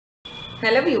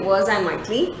Hello viewers, I am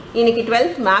Maitli. இன்னைக்கு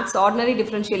 12th Maths Ordinary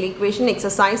Differential Equation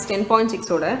Exercise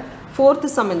 10.6 ஓட 4th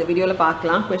sum இந்த வீடியோல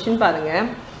பார்க்கலாம். Question பாருங்க.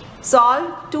 Solve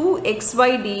 2xy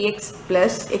dx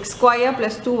plus x square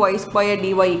plus 2y square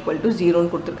dy equal to 0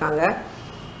 ன்னு கொடுத்திருக்காங்க.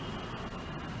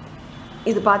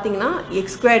 இது பாத்தீங்கன்னா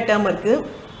x square term இருக்கு,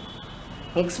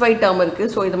 xy term இருக்கு.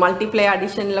 ஸோ இது மல்டிப்ளை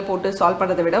அடிஷனில் போட்டு சால்வ்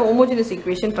பண்ணுறதை விட ஹோமோஜினஸ்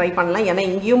ஈக்குவேஷன் ட்ரை பண்ணலாம். ஏன்னா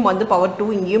இங்கேயும் வந்து பவர் 2,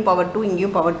 இங்கேயும் பவர் 2,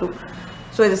 இங்கேயும் பவர் 2.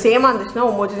 ஸோ இது சேமாக இருந்துச்சுன்னா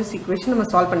ஹோமோஜினஸ் ஈக்குவேஷன் நம்ம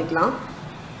சால்வ் பண்ணிக்கலாம்.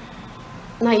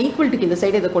 நான் ஈக்குவல்ட்டுக்கு இந்த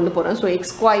சைடு இதை கொண்டு போகிறேன். So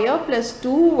X square plus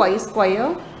 2y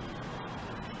square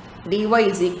dy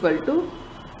is equal to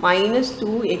minus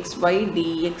 2xy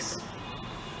dx.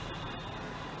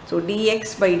 So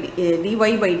dx by dy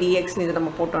by dxன்னு இதை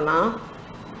நம்ம போட்டோன்னா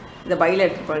இதை பையில்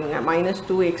எடுத்து பாருங்க, minus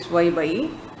 2xy by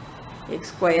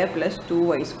X square plus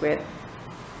 2y square.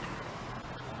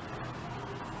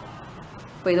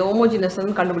 இப்போ இது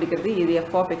ஹோமோஜினஸ்ன்னு கண்டுபிடிக்கிறது இது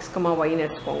f of x, yன்னு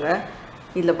எடுத்துக்கோங்க.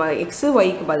 இதில் எக்ஸு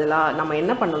ஒய்க்கு பதிலாக நம்ம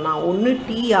என்ன பண்ணோம்னா ஒன்று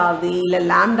t ஆகுது இல்லை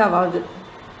லேம்டாவாகுது,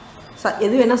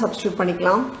 எது வேணால் சப்ஸ்டியூட்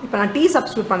பண்ணிக்கலாம். இப்போ நான் t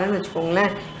சப்ஸ்டியூட் பண்ணேன்னு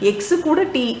வச்சுக்கோங்களேன், எக்ஸு கூட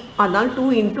t, அதனால் 2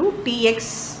 into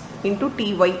dx into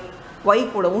dy, Y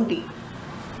கூடவும் t,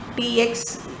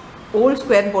 டிஎக்ஸ் ஹோல்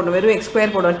ஸ்கொயர் போடணும், வெறும் எக்ஸ்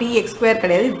ஸ்கொயர் போடணும், டிஎக்ஸ் ஸ்கொயர்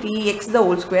கிடையாது, dx the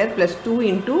whole square plus 2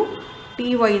 into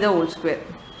dy the whole square.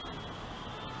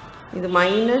 இது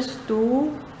மைனஸ்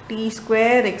 2t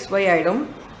ஸ்கொயர் xy ஆகிடும்.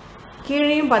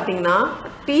 கீழேயும் பார்த்தீங்கன்னா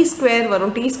t ஸ்கொயர்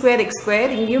வரும், t ஸ்கொயர் x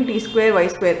ஸ்கொயர், இங்கேயும் t square y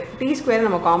square. t square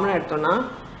நம்ம காமனாக எடுத்தோம்னா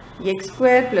x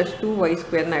ஸ்கொயர் ப்ளஸ் 2y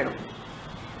ஸ்கொயர்னு ஆகிடும்.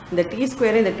 இந்த t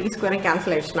ஸ்கொயர் இந்த t ஸ்கொயரும்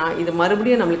கேன்சல் ஆகிடுச்சுன்னா இது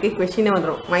மறுபடியும் நம்மளுக்கு கொஷினே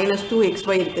வந்துடும். மைனஸ்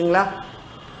 2xy இருக்குங்களா,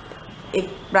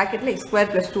 ப்ராக்கெட்டில் x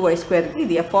square plus 2y square இருக்குது.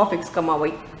 இது f of x,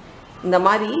 y. இந்த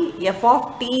மாதிரி f of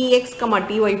tx,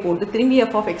 ty போட்டு திரும்பி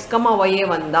f of x, y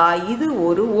வந்தால் இது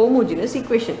ஒரு ஹோமோஜினஸ்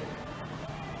ஈக்குவேஷன்.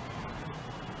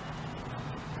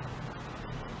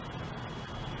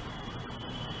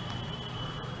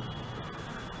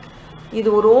 இது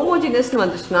ஒரு ஹோமோஜினஸ்னு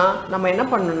வந்துச்சுன்னா நம்ம என்ன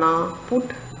பண்ணணும்னா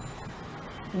புட்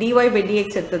dy by dx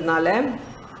எடுத்ததுனால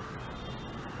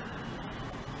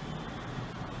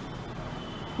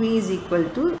v is equal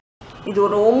to, இது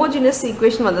ஒரு ஹோமோஜினஸ்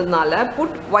ஈக்குவேஷன் வந்ததுனால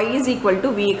put y is equal to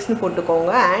vxன்னு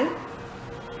போட்டுக்கோங்க. And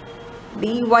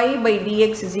dy by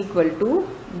dx is equal to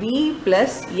v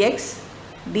plus x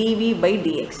dv by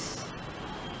dx.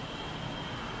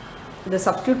 இதை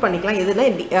சப்ஸ்டியூட் பண்ணிக்கலாம். எதுனா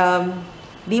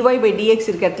dy by dx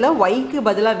இருக்க இடத்துல yக்கு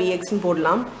பதிலாக vxன்னு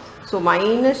போடலாம். So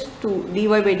minus 2 dy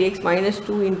by dx minus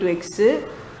 2 into x,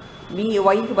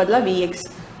 yக்கு பதிலாக vx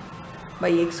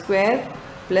by x square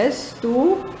plus 2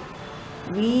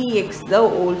 vx the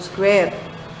whole square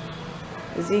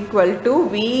is equal to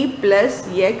v plus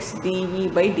x dv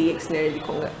by dx ன்னு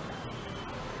எழுதிக்கோங்க.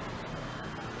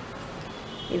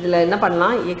 இதில் என்ன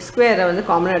பண்ணலாம், எக்ஸ் ஸ்கொயரை வந்து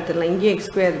காமனாக எடுத்துடலாம், இங்கேயும் எக்ஸ்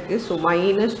ஸ்கொயர் இருக்குது. So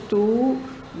minus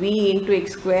 2v into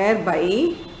X square by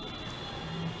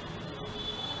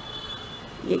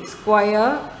X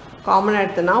square காமனாக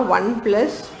எடுத்தோன்னா 1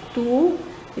 ப்ளஸ் 2,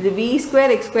 இது v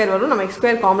ஸ்கொயர் எக்ஸ் ஸ்கொயர் வரும், நம்ம எக்ஸ்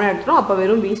ஸ்கொயர் காமனாக எடுத்துட்டோம், அப்போ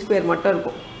வெறும் v ஸ்கொயர் மட்டும்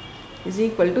இருக்கும். is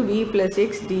equal to v plus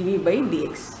x dv by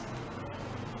dx.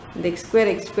 இந்த x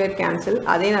square cancel.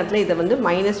 அதே நேரத்தில் இதை வந்து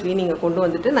மைனஸ் v நீங்கள் கொண்டு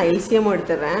வந்துட்டு நான் எல்சிஎம்மும்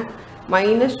எடுத்துடுறேன்.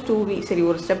 மைனஸ் 2v, சரி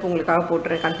ஒரு ஸ்டெப் உங்களுக்காக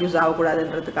போட்டுறேன், கன்ஃபியூஸ்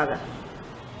ஆகக்கூடாதுன்றதுக்காக.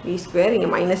 v ஸ்கொயர்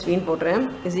இங்கே மைனஸ் வின்னு போட்டுறேன்,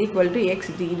 is equal to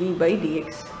x dv by dx.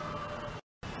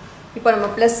 இப்போ நம்ம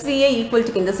ப்ளஸ் வியை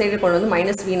ஈக்குவல்ட்டுக்கு இந்த சைடு கொண்டு வந்து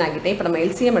மைனஸ் வின்னு ஆகிட்டேன். இப்போ நம்ம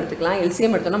எல்சிஎம் எடுத்துக்கலாம்.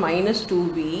 எல்சிஎம் எடுத்தோன்னா மைனஸ்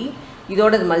 2v,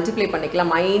 இதோட இது மல்டிப்ளை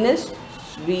பண்ணிக்கலாம், மைனஸ்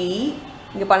v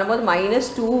இங்கே பண்ணும்போது மைனஸ்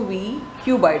 2v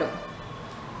கியூப் ஆகிடும்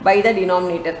by the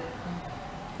denominator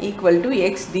equal to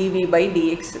X TV by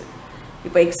dx.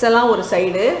 இப்போ எக்ஸ் எல்லாம் ஒரு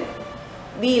சைடு,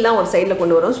 விலாம் ஒரு சைடில்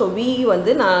கொண்டு வரும். ஸோ வி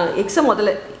வந்து நான் எக்ஸை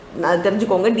முதல்ல நான்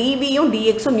தெரிஞ்சுக்கோங்க, டிவியும்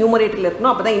டிஎக்ஸும் நியூமரேட்டரில்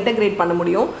இருக்கணும், அப்போ தான் இன்டெகிரேட் பண்ண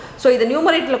முடியும். ஸோ இதை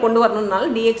நியூமரேட்டரில் கொண்டு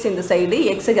வரணும்னால டிஎக்ஸ் இந்த சைடு,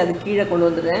 எக்ஸுக்கு அது கீழே கொண்டு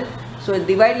வந்துடுறேன். ஸோ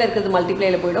டிவைடில் இருக்கிறது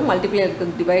மல்டிப்ளையில் போயிடும், மல்டிப்ளையில்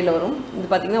இருக்கிறது டிவைடில் வரும். இது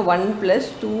பார்த்திங்கன்னா 1 ப்ளஸ்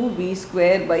 2v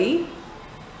ஸ்கொயர் பை,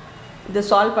 இதை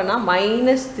சால்வ் பண்ணால்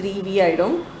மைனஸ் 3v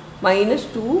ஆகிடும், மைனஸ்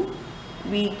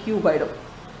 2v கியூப் ஆகிடும்.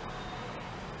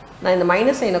 நான் இந்த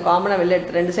மைனஸ் சைனை காமனாக வெளில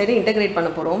எடுத்து ரெண்டு சைடும் இன்டெகிரேட் பண்ண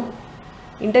போகிறோம்.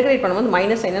 இன்டெகிரேட் பண்ணும்போது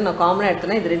மைனஸ் சைனை நான் காமனாக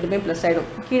எடுத்தேன்னா இது ரெண்டுமே ப்ளஸ் ஆகிடும்,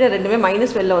 கீழே ரெண்டுமே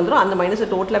மைனஸ் வெளில வந்துடும், அந்த மைனஸை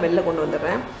டோட்டலாக வெளில கொண்டு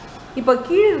வந்துடுறேன். இப்போ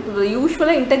கீழே இருக்கிறது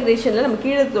யூஸ்வலாக இன்டெகிரேஷனில் நம்ம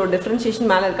கீழே இருக்கிற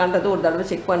டிஃப்ரென்ஷியேஷன் மேலே இருக்கான்றது ஒரு தடவை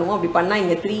செக் பண்ணுவோம். அப்படி பண்ணால்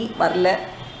இங்கே 3 வரல,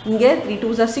 இங்கே 3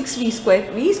 2s are 6v square,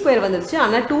 v square வந்துடுச்சு,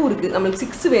 ஆனால் 2 இருக்குது, நம்மளுக்கு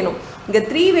 6 வேணும். இங்கே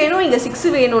 3 வேணும், இங்கே 6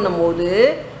 வேணும்னும் போது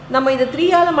நம்ம இதை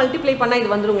 3ஆல் மல்டிப்ளை பண்ணால்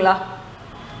இது வந்துடுங்களா?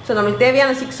 ஸோ நம்மளுக்கு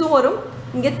தேவையான 6ம் வரும்,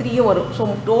 இங்கே 3யும் வரும். ஸோ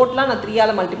டோட்டலாக நான்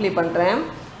 3ஆல் மல்டிப்ளை பண்ணுறேன்,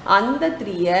 அந்த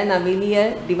 3ஐ நான் வெளியே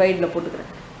டிவைடில்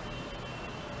போட்டுக்கிறேன்.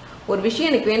 ஒரு விஷயம்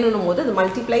எனக்கு வேணும்னும் போது அது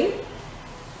மல்டிப்ளை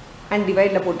அண்ட்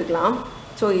டிவைடில் போட்டுக்கலாம்.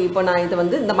 ஸோ இப்போ நான் இதை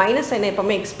வந்து இந்த மைனஸ் சைனை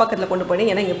எப்போவுமே எக்ஸ் பக்கத்தில் கொண்டு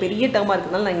போயிட்டேன், ஏன்னா இங்கே பெரிய டேர்மாக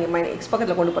இருக்கிறதுனால நான் இங்கே எக்ஸ்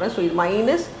பக்கத்தில் கொண்டு போகிறேன். ஸோ இது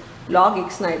மைனஸ் லாக்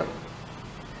எக்ஸ்னு ஆகிடும்.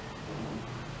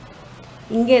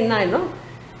 இங்கே என்ன ஆகிடும்,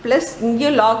 ப்ளஸ்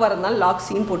இங்கேயும் லாக் வரதுனால லாக்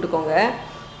சின்னு போட்டுக்கோங்க,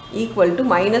 ஈக்குவல் டு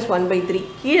 -1/3.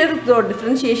 கீழே இருக்கிற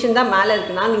டிஃப்ரென்ஷியேஷன் தான் மேலே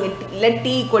இருக்குன்னா நீங்கள் இல்லை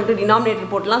டி ஈக்குவல் டு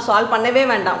டினாமினேட்டர் போட்டுலாம் சால்வ் பண்ணவே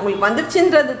வேண்டாம். உங்களுக்கு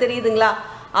வந்துருச்சுன்றது தெரியுதுங்களா?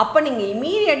 அப்போ நீங்கள்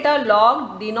இமீடியட்டாக லாக்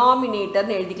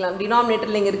டினாமினேட்டர்னு எழுதிக்கலாம்.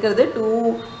 டினாமினேட்டரில் இங்கே இருக்கிறது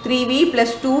 3v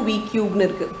 + 2v³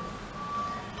 இருக்குது.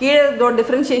 கீழே இருக்கிற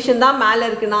டிஃப்ரென்ஷியேஷன் தான் மேலே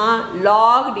இருக்குன்னா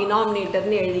லாக்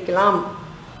டினாமினேட்டர்னு எழுதிக்கலாம்.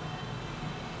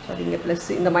 சாரி, இங்கே ப்ளஸ்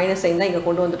இந்த மைனஸ் சைன் தான் இங்கே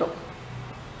கொண்டு வந்துட்டோம்.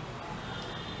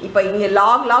 இப்போ இங்கே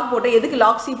லாக் போட்டால் எதுக்கு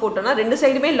லாக் சி போட்டோன்னா, ரெண்டு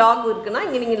சைடுமே லாக் இருக்குன்னா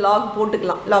இங்கே நீங்கள் லாக்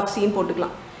போட்டுக்கலாம், லாக் சின்னு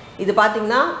போட்டுக்கலாம். இது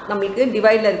பார்த்தீங்கன்னா நம்மளுக்கு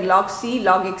டிவைடில் இருக்குது, லாக் சி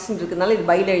லாக் எக்ஸ்ன்னு இருக்கிறதுனால இது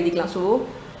பையில் எழுதிக்கலாம். ஸோ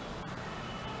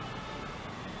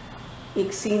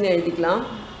எக்ஸின்னு எழுதிக்கலாம்.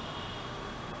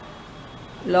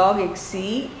 லாக் எக்ஸி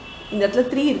இந்த இடத்துல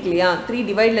 3 இருக்கு இல்லையா, 3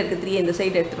 டிவைடில் இருக்குது, 3 இந்த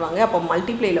சைடு எடுத்துருவாங்க, அப்போ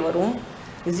மல்டிப்ளையில் வரும்.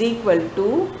 Is equal to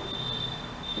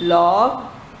log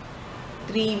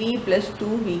 3v +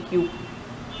 2v³.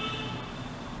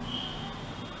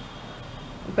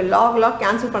 இப்போ லாக்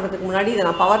கேன்சல் பண்ணுறதுக்கு முன்னாடி இதை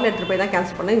நான் பவரில் எடுத்துகிட்டு போய் தான்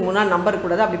கேன்சல் பண்ணேன். இது முன்னாடி நம்பர்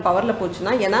கூடாது, அப்படி பவரில்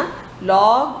போச்சுன்னா, ஏன்னா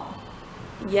லாக்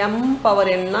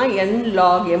m/n n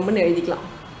log mன்னு எழுதிக்கலாம்.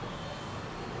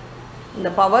 இந்த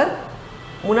பவர்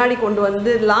முன்னாடி கொண்டு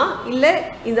வந்துடலாம், இல்லை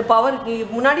இந்த பவர்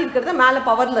முன்னாடி இருக்கிறத மேலே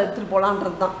பவரில் எடுத்துகிட்டு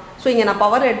போகலான்றது தான். ஸோ இங்கே நான்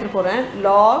பவரில் எடுத்துகிட்டு போகிறேன்.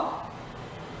 Lock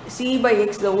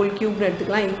c/x the whole cube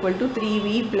எடுத்துக்கலாம், equal to 3v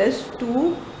 +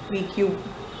 2v³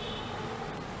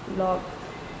 lock.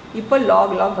 இப்போ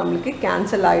லாக் நம்மளுக்கு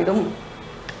கேன்சல் ஆகிடும்.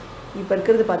 இப்போ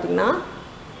இருக்கிறது பார்த்திங்கன்னா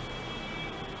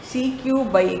c³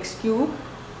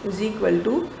 is equal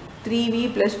to 3v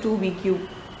 + 2v³.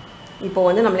 இப்போ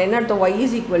வந்து நம்மள என்ன எடுத்தோம், y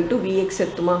is equal to vx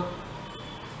எடுத்துமா.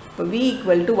 இப்போ v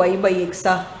equal to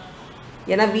y/x-ஆ,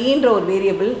 ஏன்னா vன்ற ஒரு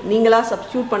வேரியபிள் நீங்களாக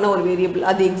சப்ஸ்டியூட் பண்ண ஒரு வேரியபிள்,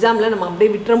 அது எக்ஸாமில் நம்ம அப்படியே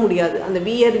விட்டுற முடியாது. அந்த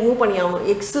v-ஐ ரிமூவ் பண்ணி ஆகணும்,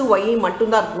 எக்ஸு ஒய்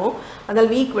மட்டும்தான் இருக்கணும். அதனால்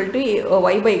v equal to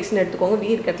y/xன்னு எடுத்துக்கோங்க, v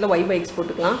இருக்கிறதுல y/x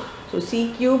போட்டுக்கலாம். So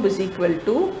c³ is equal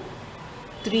to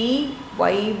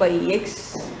 3y/x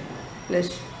 +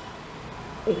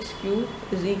 x³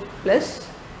 is plus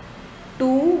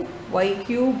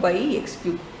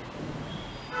 2y³/x³.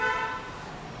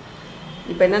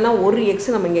 இப்போ என்னென்னா ஒரு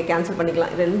எக்ஸ் நம்ம இங்கே கேன்சல்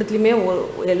பண்ணிக்கலாம். ரெண்டுத்துலேயுமே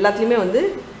எல்லாத்துலேயுமே வந்து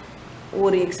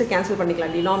ஒரு எக்ஸை கேன்சல்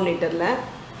பண்ணிக்கலாம் டினாமினேட்டரில்.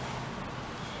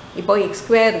 இப்போ x²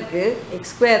 இருக்குது,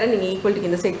 x²-ஐ நீங்கள் ஈக்குவல் டு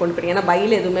இந்த சைட் கொண்டு போய்ங்க, ஏன்னா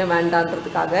பையில் எதுவுமே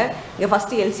வேண்டான்றதுக்காக. இங்கே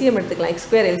ஃபஸ்ட்டு எல்சிஎம் எடுத்துக்கலாம்.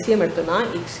 x² எல்சிஎம் எடுத்தோன்னா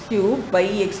x³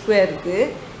 இருக்குது.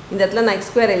 இந்த இடத்துல நான் x²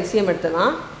 எல்சிஎம் எடுத்தேன்னா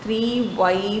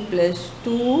 3y +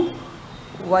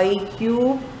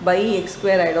 2y³/x²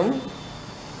 ஆகிடும்.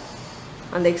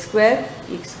 அந்த x²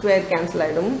 கேன்சல்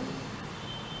ஆகிடும்.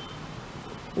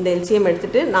 இந்த எல்சிஎம்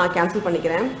எடுத்துகிட்டு நான் கேன்சல்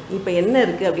பண்ணிக்கிறேன். இப்போ என்ன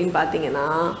இருக்குது அப்படின்னு பார்த்தீங்கன்னா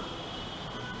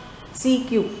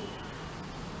c³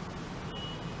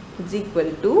 is equal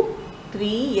to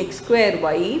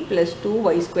 3x²y +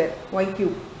 2y².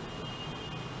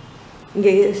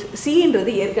 இங்கே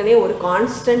cன்றது ஏற்கனவே ஒரு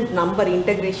கான்ஸ்டன்ட் நம்பர்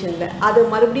இன்டகிரேஷனில், அது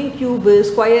மறுபடியும் க்யூபு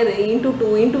ஸ்கொயரு × 2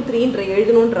 × 3ன்ற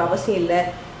எழுதணுன்ற அவசியம் இல்லை.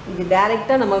 இது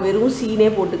டைரெக்டாக நம்ம வெறும் cனே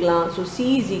போட்டுக்கலாம். So c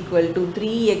is equal to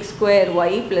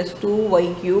 3x²y +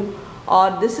 2y³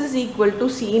 R this is equal to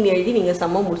சின்னு எழுதி நீங்கள்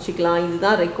சம்ம முடிச்சுக்கலாம்.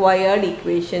 இதுதான் ரெக்வயர்டு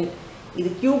ஈக்குவேஷன். இது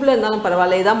க்யூபில் இருந்தாலும்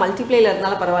பரவாயில்ல, இதான் மல்டிப்ளையில்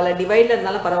இருந்தாலும் பரவாயில்ல, டிவைடில்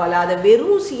இருந்தாலும் பரவாயில்ல, அதை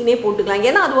வெறும் சீனே போட்டுக்கலாம்.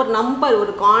 ஏன்னா அது ஒரு நம்பர்,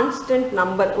 ஒரு கான்ஸ்டன்ட்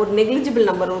நம்பர், ஒரு நெக்லிஜிபிள்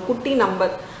நம்பர், ஒரு குட்டி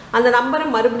நம்பர். அந்த நம்பரை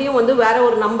மறுபடியும் வந்து வேறு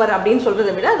ஒரு நம்பர் அப்படின்னு சொல்கிறத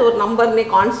விட அது ஒரு நம்பர்னே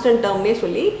கான்ஸ்டன்ட் டேர்ம்னே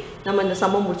சொல்லி நம்ம இந்த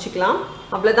சம்மை முடிச்சுக்கலாம்.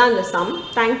 அவ்வளோதான் இந்த சம்.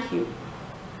 தேங்க்யூ.